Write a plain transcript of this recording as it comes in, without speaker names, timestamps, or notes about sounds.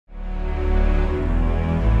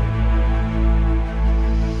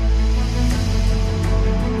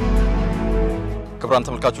ክቡራን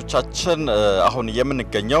ተመልካቾቻችን አሁን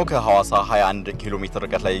የምንገኘው ከሐዋሳ 21 ኪሎ ሜትር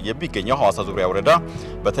ርቀት ላይ የሚገኘው ሐዋሳ ዙሪያ ወረዳ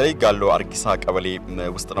በተለይ ጋሎ አርጊሳ ቀበሌ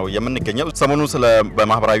ውስጥ ነው የምንገኘው። ሰሞኑን ስለ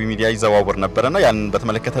በማህበራዊ ሚዲያ ይዘዋወር ነበርና ያን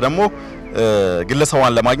በተመለከተ ደግሞ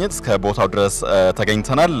ግለሰቧን ለማግኘት እስከ ቦታው ድረስ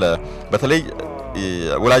ተገኝተናል። በተለይ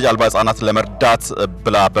ወላጅ አልባ ህጻናት ለመርዳት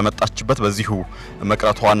ብላ በመጣችበት በዚሁ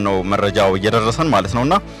መቅረቷን ነው መረጃው እየደረሰን ማለት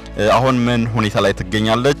ነውና አሁን ምን ሁኔታ ላይ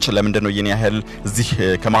ትገኛለች ለምንድን ነው የኔ ያህል እዚህ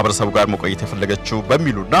ከማህበረሰቡ ጋር መቆየት የፈለገችው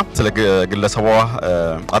በሚሉና ስለ ግለሰቧ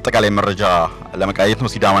አጠቃላይ መረጃ ለመቃየት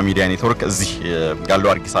ነው ሲዳማ ሚዲያ ኔትዎርክ እዚህ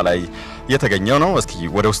ጋሎ አርጊሳ ላይ የተገኘው ነው።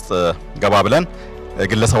 እስኪ ወደ ውስጥ ገባ ብለን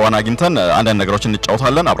ግለሰቧን አግኝተን አንዳንድ ነገሮችን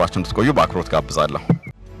እንጫወታለን። አብራችሁን ትቆዩ በአክብሮት ጋብዛለሁ።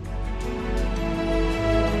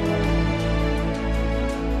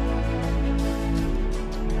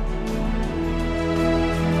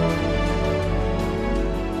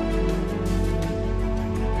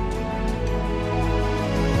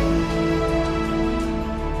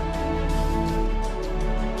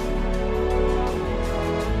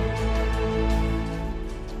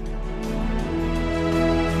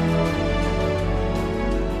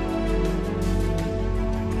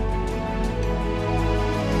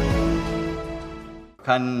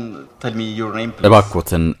 Can tell me your name please?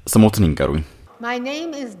 እባክዎትን ስሞትን ይንገሩኝ። My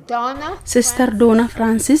name is Donna. ሲስተር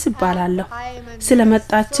ፍራንሲስ ይባላለሁ።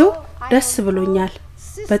 ስለመጣችሁ ደስ ብሎኛል።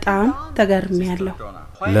 በጣም ተገርሚያለሁ።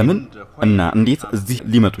 ለምን እና እንዴት እዚህ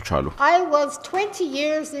ሊመጡ ቻሉ? I was 20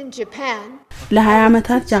 years in Japan. ለ20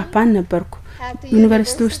 ዓመታት ጃፓን ነበርኩ።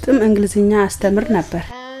 ዩኒቨርሲቲ ውስጥም እንግሊዝኛ አስተምር ነበር።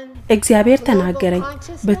 እግዚአብሔር ተናገረኝ።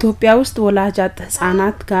 በኢትዮጵያ ውስጥ ወላጅ አጥ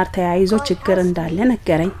ህፃናት ጋር ተያይዞ ችግር እንዳለ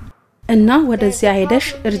ነገረኝ። እና ወደዚያ ሄደሽ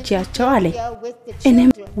እርጂያቸው አለኝ። እኔም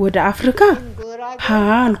ወደ አፍሪካ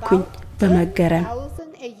አልኩኝ በመገረም።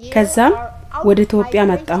 ከዛም ወደ ኢትዮጵያ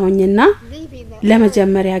መጣሁኝና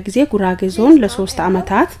ለመጀመሪያ ጊዜ ጉራጌ ዞን ለ3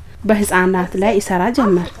 ዓመታት በህፃናት ላይ ይሰራ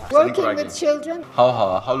ጀመር።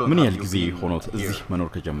 ምን ያህል ጊዜ ሆኖት እዚህ መኖር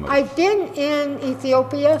ከጀመሩ? I've been in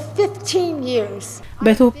Ethiopia 15 years.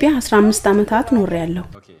 በኢትዮጵያ 15 ዓመታት ኖሬያለሁ።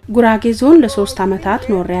 ጉራጌ ዞን ለ3 ዓመታት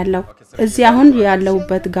ኖሬያለሁ። እዚህ አሁን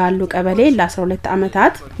ያለውበት ጋሎ ቀበሌ ለ12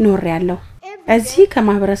 ዓመታት ኖሬያለሁ። እዚህ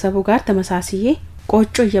ከማህበረሰቡ ጋር ተመሳሳይ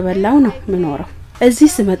ቆጮ እየበላው ነው ምኖረው። እዚህ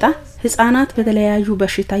ስመጣ ህፃናት በተለያዩ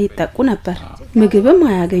በሽታ ይጠቁ ነበር። ምግብም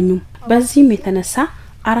አያገኙም። በዚህም የተነሳ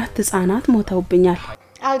 4 ህፃናት ሞተውብኛል።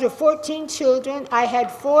 Out of 14 children, I had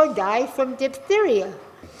 4 die from diphtheria.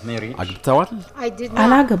 አግብተዋል?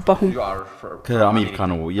 አላገባሁም። ከአሜሪካ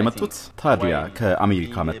ነው የመጡት። ታዲያ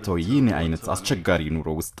ከአሜሪካ መጥተው ይህን አይነት አስቸጋሪ ኑሮ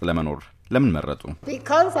ውስጥ ለመኖር ለምን መረጡ?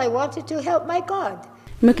 Because I wanted to help my God.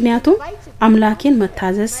 ምክንያቱም አምላኬን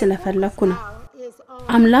መታዘዝ ስለፈለኩ ነው።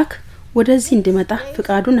 አምላክ ወደዚህ እንድመጣ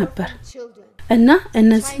ፍቃዱ ነበር እና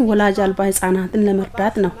እነዚህ ወላጅ አልባ ህፃናትን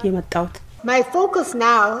ለመርዳት ነው የመጣሁት። My focus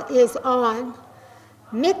now is on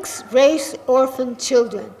mixed race orphan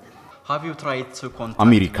children.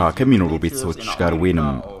 አሜሪካ ከሚኖሩ ቤተሰቦች ጋር ወይንም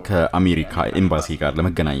ከአሜሪካ ኤምባሲ ጋር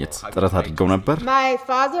ለመገናኘት ጥረት አድርገው ነበር? My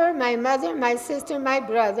father, my mother, my sister, my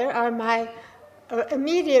brother are my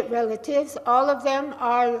immediate relatives. All of them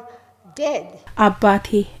are dead. አባቴ፣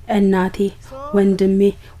 እናቴ፣ ወንድሜ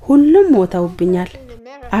ሁሉም ሞተውብኛል።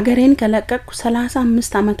 አገሬን ከለቀቅኩ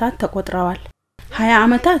 35 ዓመታት ተቆጥረዋል። 20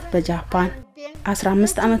 ዓመታት በጃፓን፣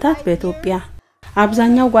 15 ዓመታት በኢትዮጵያ።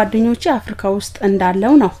 አብዛኛው ጓደኞቼ አፍሪካ ውስጥ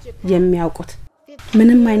እንዳለው ነው የሚያውቁት።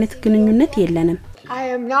 ምንም አይነት ግንኙነት የለንም። I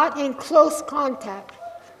am not in close contact.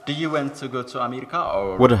 Do you want to go to America or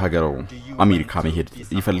ወደ ሀገሩ አሜሪካ መሄድ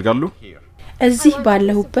ይፈልጋሉ? እዚህ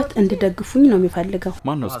ባለሁበት እንድደግፉኝ ነው የሚፈልገው።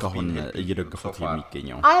 ማን ነው እስካሁን እየደገፉት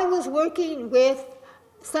የሚገኘው? I was working with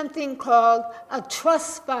something called a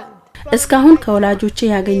trust fund. እስካሁን ከወላጆቼ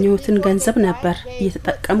ያገኘሁትን ገንዘብ ነበር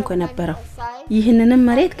እየተጠቀምኩ የነበረው። ይህንንም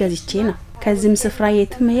መሬት ገዝቼ ነው። ከዚህም ስፍራ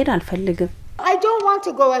የትም መሄድ አልፈልግም። I don't want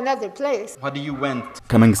to go another place. What do you want?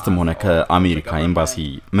 ከመንግስትም ሆነ ከአሜሪካ ኤምባሲ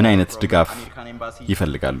ምን አይነት ድጋፍ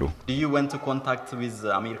ይፈልጋሉ? Do you want to contact with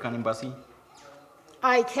the American embassy?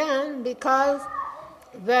 I can because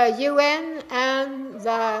the UN and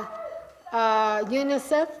the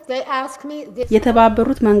UNICEF they ask me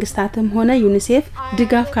የተባበሩት መንግስታትም ሆነ ዩኒሴፍ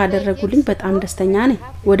ድጋፍ ካደረጉልኝ በጣም ደስተኛ ነኝ።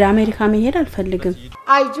 ወደ አሜሪካ መሄድ አልፈልግም።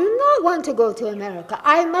 I do not want to go to America.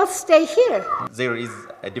 I must stay here. There is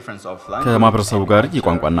a difference of language. ከማህበረሰቡ ጋር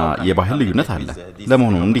የቋንቋና የባህል ልዩነት አለ።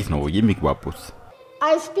 ለመሆኑ እንዴት ነው የሚግባቡት?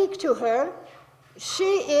 I speak to her.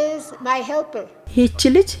 She is my helper. ይህች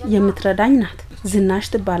ልጅ የምትረዳኝ ናት። ዝናሽ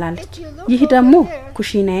ትባላለች። ይህ ደግሞ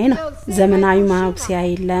ኩሽናዬ ነው። ዘመናዊ ማብሰያ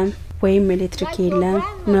የለም ወይም ኤሌክትሪክ የለም፣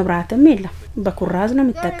 መብራትም የለም። በኩራዝ ነው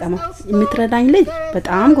የሚጠቀመው የምትረዳኝ ልጅ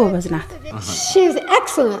በጣም ጎበዝ ናት She's an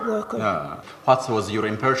excellent worker. What was your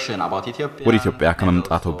impression about Ethiopia? ወደ ኢትዮጵያ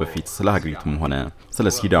ከመምጣቱ በፊት ስለ ሀገሪቱም ሆነ ስለ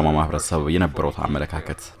ሲዳማ ማህበረሰብ የነበረው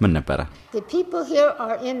አመለካከት ምን ነበር? The people here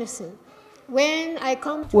are innocent. When I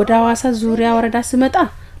come to ወደ ሐዋሳ ዙሪያ ወረዳ ስመጣ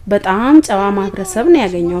በጣም ጨዋ ማህበረሰብ ነው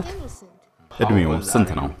ያገኘሁት እድሜው ስንት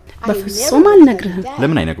ነው? በፍጹም አልነግርህም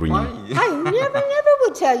ለምን አይነግሩኝም? I never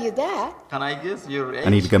would tell you that. Can I guess your age?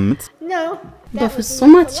 እኔ ልገምት? No.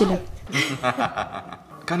 በፍጹም አትችልም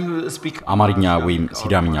Can you speak አማርኛ ወይም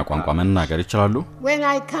ሲዳምኛ ቋንቋ መናገር ይችላሉ? When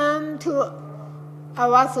I come to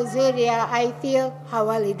Hawassa Zuria, I feel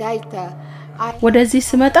hawalidaita. ወደዚህ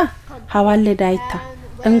ስመጣ ሐዋልዳይታ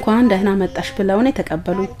እንኳን ደህና መጣሽ ብለው ነው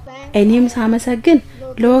የተቀበሉኝ እኔም ሳመሰግን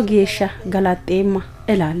ሎጌሻ ገላጤማ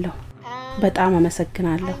እላለሁ በጣም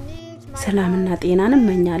አመሰግናለሁ ሰላምና ጤናን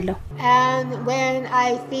እመኛለሁ And when I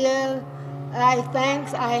feel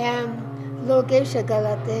thanks, I am logesha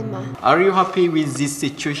galatema. Are you happy with this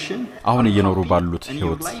situation? አሁን እየኖሩ ባሉት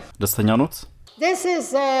ህይወት ደስተኛ ኖት? This is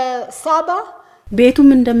Saba. ቤቱም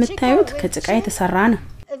እንደምታዩት ከጭቃ የተሰራ ነው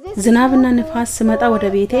ዝናብና ንፋስ ስመጣ ወደ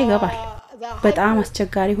ቤቴ ይገባል በጣም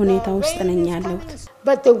አስቸጋሪ ሁኔታ ውስጥ ነኝ ያለሁት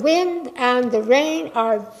But the wind and the rain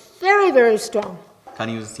are very, very strong. Can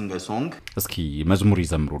you sing a song? እስኪ መዝሙር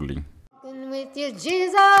ይዘምሩልኝ Walking with you,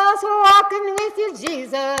 Jesus, walking with you,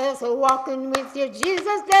 Jesus, walking with you,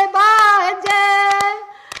 Jesus, day by day.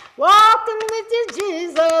 Walking with you,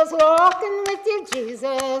 Jesus, walking with you,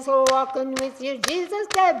 Jesus, walking with you, Jesus,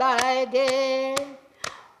 day by day.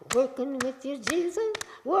 Working with you, Jesus,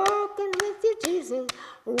 working with you, Jesus,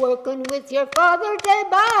 working with your Father day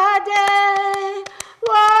by day.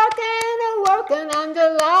 Working and working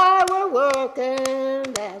until we're working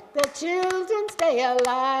that the children stay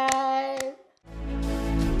alive.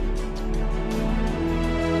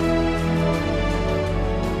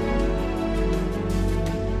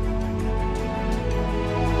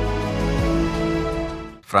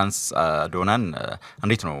 ፍራንስ ዶናን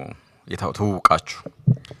እንዴት ነው የተዋወቃችሁ?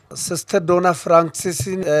 ሲስተር ዶና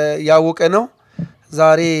ፍራንሲስን ያወቀ ነው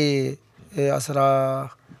ዛሬ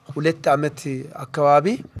 12 አመት አካባቢ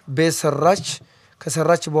በሰራች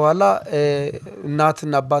ከሰራች በኋላ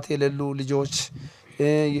እናትና አባት የሌሉ ልጆች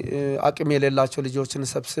አቅም የሌላቸው ልጆችን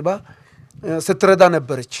ሰብስባ ስትረዳ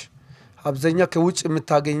ነበረች አብዛኛ ከውጭ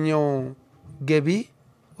የምታገኘው ገቢ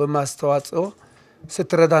ወማስተዋጽኦ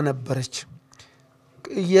ስትረዳ ነበረች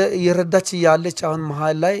የረዳች ያለች አሁን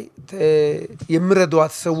መሃል ላይ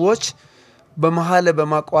የሚረዷት ሰዎች በመሃል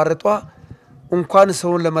በማቋረጧ እንኳን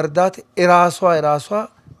ሰውን ለመርዳት ራሷ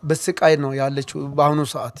በስቃይ ነው ያለችው በአሁኑ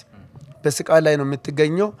ሰዓት በስቃይ ላይ ነው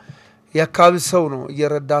የምትገኘው የአካባቢ ሰው ነው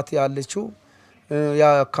እየረዳት ያለችው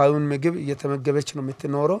የአካባቢውን ምግብ እየተመገበች ነው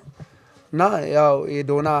የምትኖረው እና ያው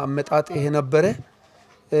የዶና አመጣጥ ይሄ ነበረ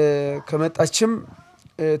ከመጣችም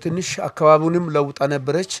ትንሽ አካባቢውንም ለውጣ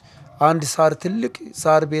ነበረች አንድ ሳር ትልቅ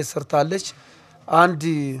ሳር ቤት ሰርታለች አንድ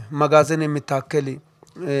መጋዘን የሚታከል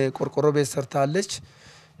ቆርቆሮ ቤት ሰርታለች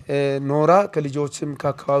ኖራ ከልጆችም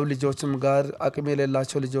ከአካባቢው ልጆችም ጋር አቅም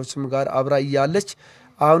የሌላቸው ልጆችም ጋር አብራ ይያለች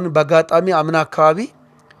አሁን በጋጣሚ አምና አካባቢ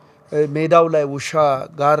ሜዳው ላይ ውሻ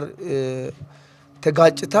ጋር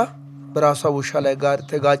ተጋጭታ በራሷ ውሻ ላይ ጋር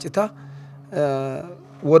ተጋጭታ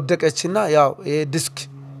ወደቀችና ያው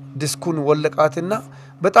ዲስኩን ወለቃትና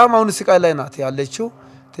በጣም አሁን ስቃይ ላይ ናት ያለችው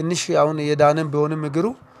ትንሽ አሁን የዳነም ቢሆንም እግሩ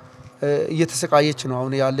እየተሰቃየች ነው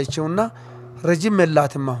አሁን ያለችውና ረጅም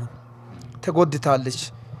መላትም አሁን ተጎድታለች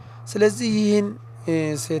ስለዚህ ይሄን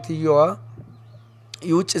ሴትየዋ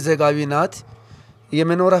የውጭ ዘጋቢ ናት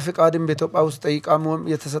የመኖራ ፍቃድም በኢትዮጵያ ውስጥ ጠይቃም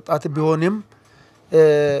የተሰጣት ቢሆንም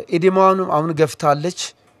ኢዲማውን አሁን ገፍታለች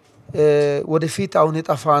ወደፊት አሁን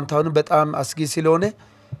የጣፋንታውን በጣም አስጊ ስለሆነ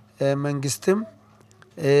መንግስትም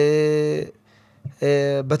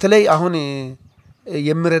በተለይ አሁን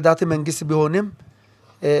የምረዳት መንግስት ቢሆንም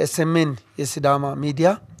ሰሜን የሲዳማ ሚዲያ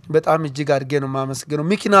በጣም እጅግ አድርጌ ነው ማመስገነው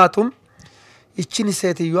ምክንያቱም እቺን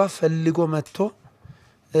ሴትየዋ ፈልጎ መጥቶ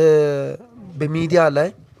በሚዲያ ላይ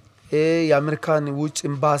የአሜሪካን ውጭ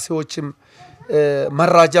ኤምባሲዎችም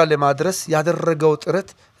መራጃ ለማድረስ ያደረገው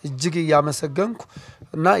ጥረት እጅግ ያመሰገንኩ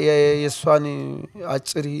እና የሷን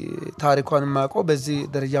አጭሪ ታሪኳን ማቆ በዚህ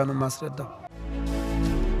ደረጃ ነው ማስረዳው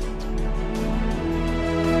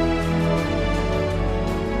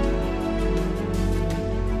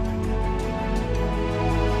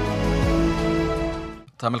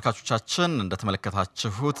ተመልካቾቻችን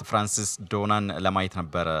እንደተመለከታችሁት ፍራንሲስ ዶናን ለማየት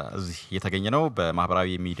ነበር እዚህ የተገኘነው በማህበራዊ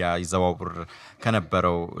ሚዲያ ይዘዋውር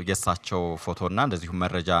ከነበረው የሳቸው ፎቶና እንደዚሁ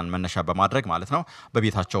መረጃን መነሻ በማድረግ ማለት ነው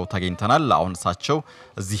በቤታቸው ተገኝተናል አሁን ሳቸው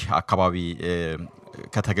እዚህ አካባቢ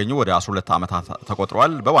ከተገኙ ወደ 12 አመታት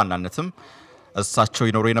ተቆጥሯል በዋናነትም እሳቸው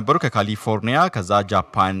ይኖሩ የነበሩ ከካሊፎርኒያ ከዛ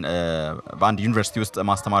ጃፓን በአንድ ዩኒቨርሲቲ ውስጥ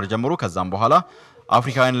ማስተማር ጀምሮ ከዛም በኋላ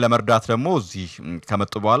አፍሪካውያን ለመርዳት ደግሞ እዚህ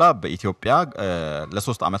ከመጡ በኋላ በኢትዮጵያ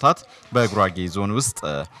ለ3 አመታት በጉራጌ ዞን ውስጥ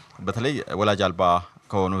በተለይ ወላጅ አልባ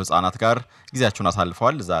ከሆኑ ህፃናት ጋር ጊዜያቸውን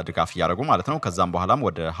አሳልፈዋል እዛ ድጋፍ ያደረጉ ማለት ነው ከዛም በኋላም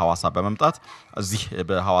ወደ ሐዋሳ በመምጣት እዚህ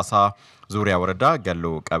በሐዋሳ ዙሪያ ወረዳ ገሎ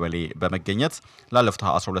ቀበሌ በመገኘት ላለፉት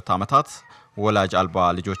 12 አመታት ወላጅ አልባ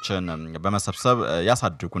ልጆችን በመሰብሰብ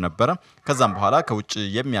ያሳድጉ ነበር ከዛም በኋላ ከውጭ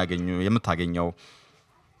የምታገኘው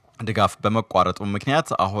ድጋፍ በመቋረጡ ምክንያት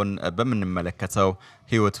አሁን በመንመለከተው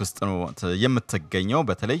ህይወት ውስጥ ነው የምትገኘው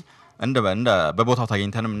በተለይ እንደ በቦታው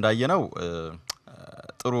ታገኝተንም እንዳየነው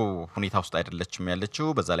ጥሩ ሁኔታ ውስጥ አይደለችም ያለችው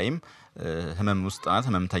በዛ ላይም ህመም ውስጥ ናት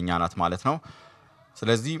ህመምተኛ ናት ማለት ነው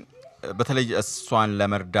ስለዚህ በተለይ እሷን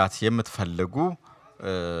ለመርዳት የምትፈልጉ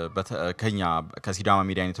ከኛ ከሲዳማ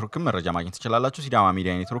ሚዲያ ኔትወርክም መረጃ ማግኘት ትችላላችሁ ሲዳማ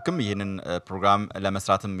ሚዲያ ኔትወርክም ይሄንን ፕሮግራም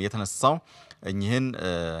ለመስራትም የተነሳው እኚህን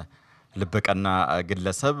ልበቀና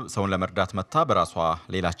ግለሰብ ሰውን ለመርዳት መጣ በራሷ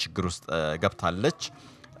ሌላ ችግር ውስጥ ገብታለች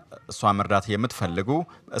እሷ መርዳት የምትፈልጉ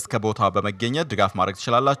እስከ ቦታው በመገኘት ድጋፍ ማድረግ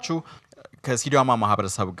ትችላላችሁ ከሲዳማ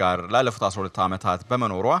ማህበረሰብ ጋር ላለፉት 12 አመታት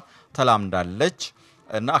በመኖሯ ተላምዳለች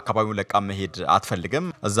እና አካባቢውን ለቃ መሄድ አትፈልግም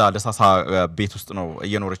እዛ ለሳሳ ቤት ውስጥ ነው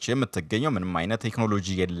እየኖረች የምትገኘው ምንም አይነት ቴክኖሎጂ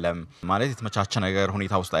የለም ማለት የተመቻቸ ነገር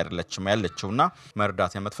ሁኔታ ውስጥ አይደለችም ያለችውና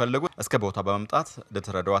መርዳት የምትፈልጉ እስከ ቦታው በመምጣት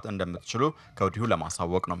ልትረዷት እንደምትችሉ ከወዲሁ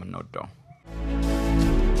ለማሳወቅ ነው የምንወደው